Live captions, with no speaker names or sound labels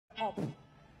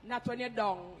not when you're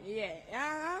down.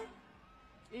 Yeah.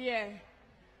 Yeah.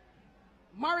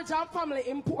 Marriage and family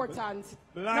important.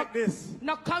 Like this.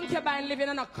 No concubine living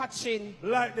and no catching.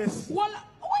 Like this. Well,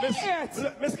 what is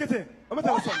it? Miss Kitty, I'm going to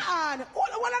tell you something.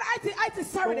 I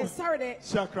sorry.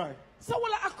 She'll cry. So,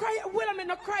 well, I cry. Well, I mean,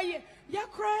 not cry. You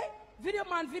cry? Video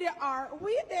man, video R.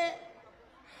 We there.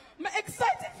 I'm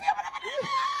excited for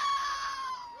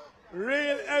you.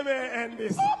 Real M.A.N.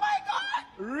 this. Oh, my God.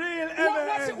 Real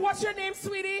M.A.N. What's your name,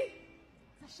 sweetie?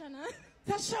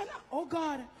 Tashana. Oh,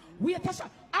 God. We are Tashana.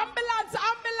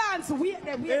 Ambulance. We are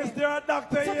there. Is there a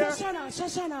doctor so here?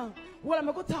 Tashana. Well, I'm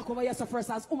going to talk over here so first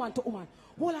as woman to woman.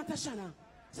 Well, Tashana.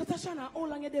 So, Tashana, how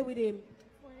long are you there with him?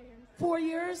 4 years. 4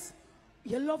 years?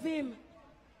 You love him?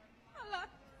 A lot.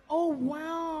 Oh,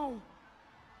 wow.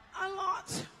 A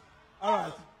lot. All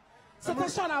right. So,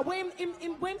 Tashana, when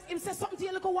him say something to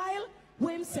you a little while,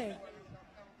 what him say?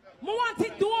 I want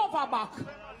it do over back.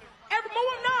 I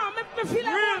feel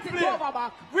like I want it do over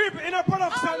back. Reap in a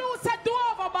production. All who said do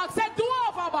over back, said do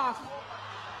over back.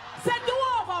 Said do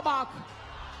over back.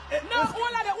 No,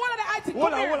 one of the IT.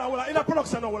 Hold on. In a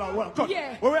production, hold on. Cut.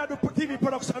 Yeah. When we are doing TV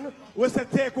production, we say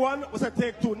take one, we say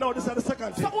take two. Now this is the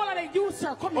second thing. So all of the you,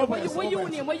 sir, come here.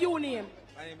 What you name?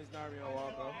 My name is Nario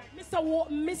Walker.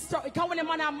 Mr. You can't when a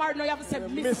man are married now, you have to say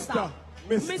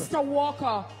Mr.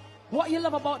 Walker. What you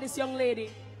love about this young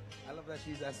lady? I love that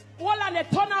she's as... Hold on, they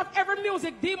turn off every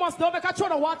music. Demons don't make a throw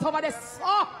the water over this.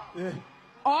 Oh. Yeah.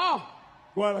 Oh.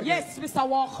 Go on again. Yes, Mr.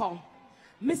 Walker.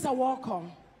 Mr. Walker.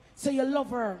 So you love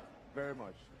her? Very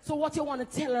much. So what you want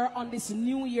to tell her on this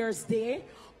New Year's Day?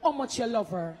 How much you love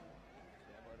her?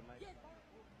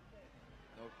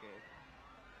 Okay.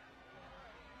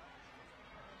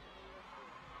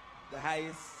 The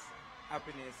highest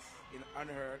happiness on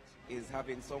earth is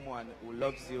having someone who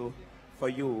loves you for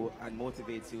you and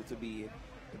motivates you to be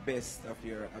the best of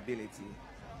your ability.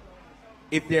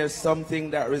 If there's something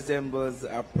that resembles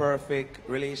a perfect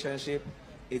relationship,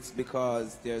 it's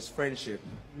because there's friendship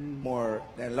more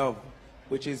than love,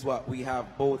 which is what we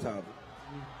have both of.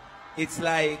 It's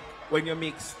like when you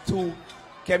mix two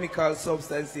chemical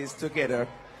substances together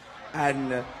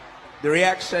and the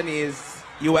reaction is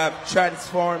you have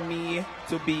transformed me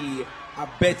to be a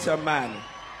better man.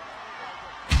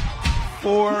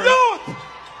 Youth!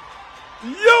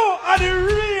 You are the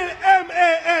real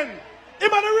M.A.N.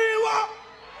 Am I the real what?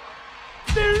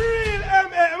 The real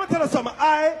M.A.N. Let me tell you something.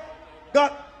 I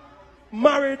got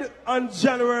married on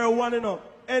January 1, you know,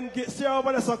 and get see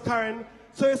over there, so Karen.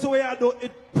 So it's the way I do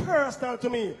it personal to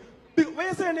me. What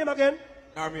you say your name again?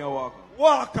 Nario Walker.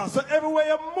 Walker. So everywhere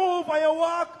you move and you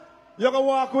walk, you're going to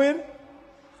walk with.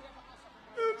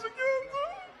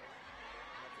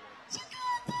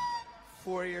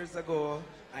 4 years ago,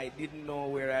 I didn't know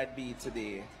where I'd be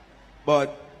today,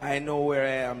 but I know where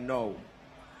I am now,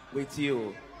 with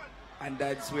you, and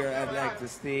that's where I'd like to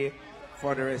stay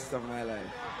for the rest of my life.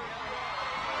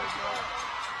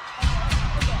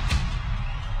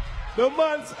 The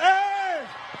man's, hey!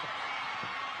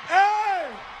 Hey!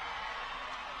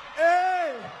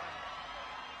 Hey!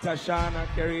 Tashana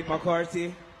Kerry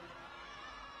McCarthy,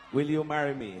 will you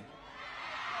marry me?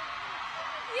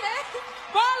 Yes.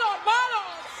 Ball out.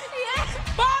 Yes.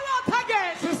 Ball out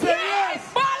again. She said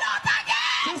yes. Ball out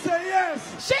again. She said yes.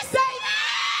 She said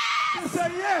yes. She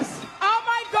said yes. Oh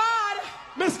my God.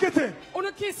 Miss Kitty.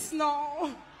 Wanna kiss now?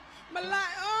 My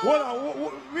life. Hold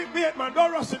on. Wait, man.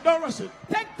 Don't rush it.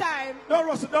 Take time. Don't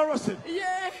rush it.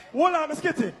 Yeah. Hold on, Miss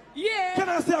Kitty. Yeah. Can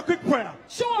I say a quick prayer?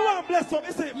 Sure. You want to bless them?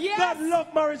 It's a Yes. God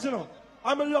love marriage, you know.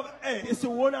 I'm in love. Hey, it's the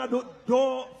one I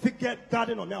don't forget God,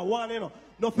 you know. Now, one, you know.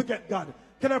 Don't forget God.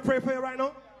 Can I pray for you right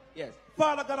now? Yes.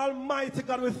 Father God Almighty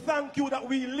God, we thank you that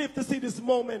we live to see this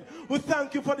moment. We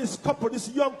thank you for this couple, this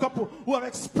young couple who have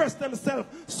expressed themselves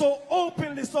so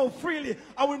openly, so freely.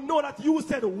 And we know that you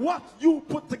said what you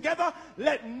put together,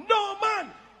 let no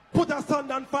man put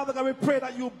asunder. And Father God, we pray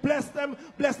that you bless them,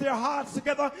 bless their hearts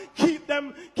together, keep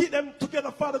them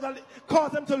together, Father God.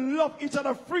 Cause them to love each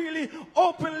other freely,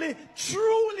 openly,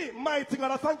 truly, mighty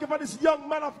God. I thank you for this young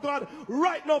man of God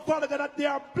right now, Father God, that they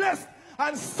are blessed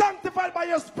and sanctified by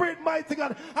your Spirit, mighty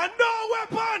God. And no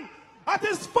weapon that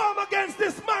is formed against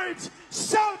this marriage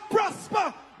shall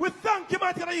prosper. We thank you,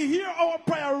 mighty God, that you hear our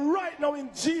prayer right now in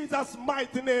Jesus'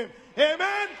 mighty name. Amen.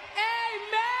 Amen.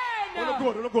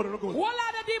 We're good. One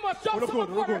of the demons jump so much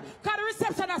further. Because the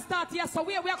reception has started here, so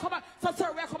we are coming. So,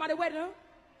 sir, we are coming at the wedding.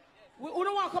 We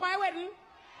don't want to come at the wedding.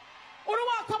 We don't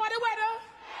want to come at the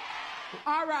wedding.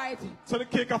 All right. So the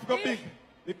cake have got big.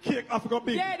 The cake have got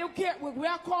big. Yeah, the cake. We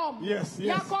are come. Yes.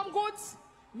 You are come goods.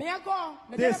 Me I go.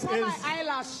 Me This is my is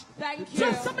eyelash. Thank you.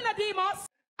 just some of the demons.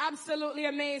 Absolutely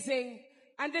amazing.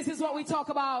 and this is what we talk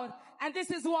about, and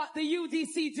this is what the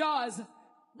UDC does.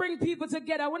 Bring people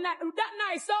together. That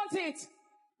nice, don't it?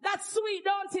 That's sweet,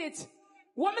 don't it?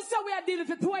 What we say we are dealing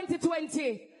with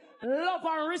 2020. Love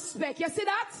and respect. You see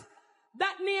that?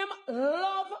 That name,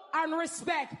 love and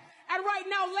respect. And right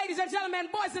now, ladies and gentlemen,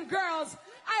 boys and girls,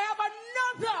 I have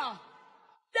another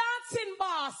dancing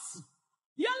boss.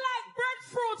 You like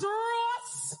breadfruit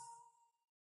roast?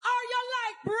 Or you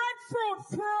like breadfruit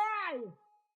fry?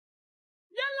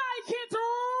 You like it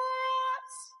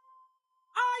roast?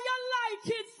 Or you like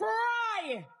it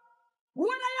fry?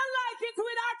 Whether you like it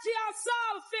with achi or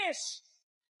saltfish,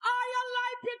 or you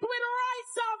like it with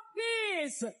rice or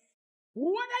peas,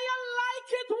 whether you like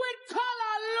it with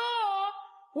color low,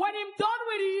 when him done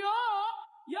with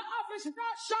you have to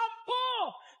start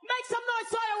shampoo. Make some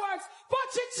noise fireworks for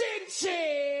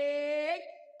Ching.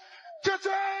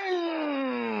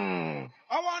 Cha-ching!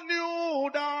 I want new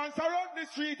dance around the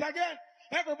street again.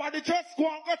 Everybody just go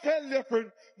and go tell your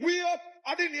friend. We up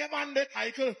are the name and the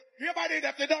title. Everybody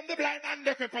that they done the blind and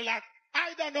the cripple.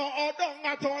 I don't know how long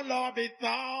I don't love it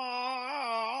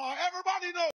now. Everybody knows.